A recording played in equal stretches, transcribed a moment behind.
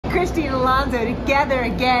Christy and Alonso together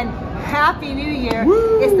again. Happy New Year.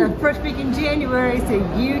 Woo! It's the first week in January, so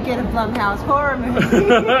you get a Blumhouse horror movie.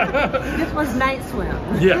 This was Night Swim.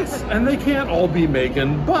 Yes, and they can't all be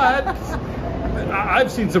Megan, but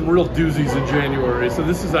I've seen some real doozies in January, so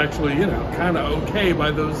this is actually, you know, kind of okay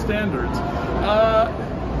by those standards.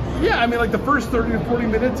 Yeah, I mean, like the first 30 to 40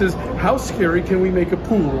 minutes is how scary can we make a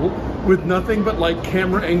pool with nothing but like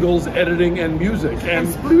camera angles, editing, and music. And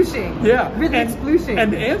splooshing. Yeah. Rhythmic splooshing.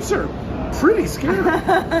 And answer. Pretty scary.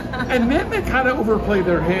 And then they kind of overplay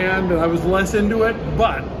their hand, and I was less into it,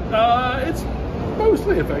 but it's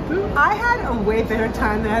mostly effective. I had a way better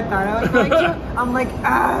time than I thought I was going to. I'm like,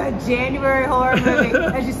 January horror movie.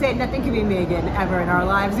 As you say, nothing can be Megan ever in our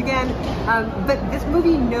lives again. But this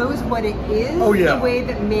movie knows what it is. Oh, yeah. The way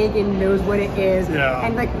that Megan knows what it is. Yeah.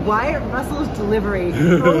 And like Wyatt Russell's delivery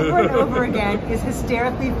over and over again is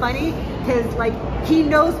hysterically funny because like he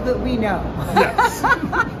knows that we know. Yes.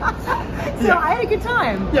 So Yeah. I had a good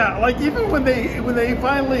time. Yeah, like even when they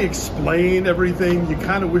finally explain everything, you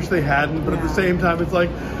kind of wish they hadn't, but at the same time, it's like,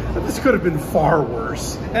 this could have been far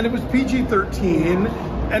worse. And it was PG-13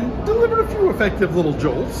 and delivered a few effective little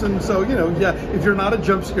jolts. And so, you know, yeah, if you're not a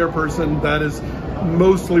jump scare person, that is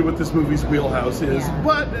mostly what this movie's wheelhouse is. Yeah.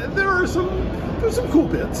 But there's some cool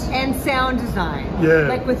bits. And sound design. Yeah.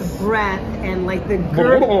 Like with breath and like the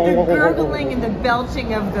gurgling and the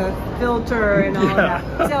belching of the filter and all that.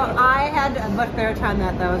 So I had a much better time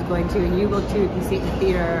than I was going to, and you will too if you see it in the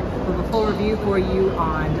theater. We'll have a full review for you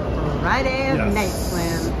on Friday of Night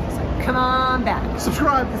Swim. So come on back.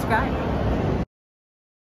 Subscribe. Subscribe.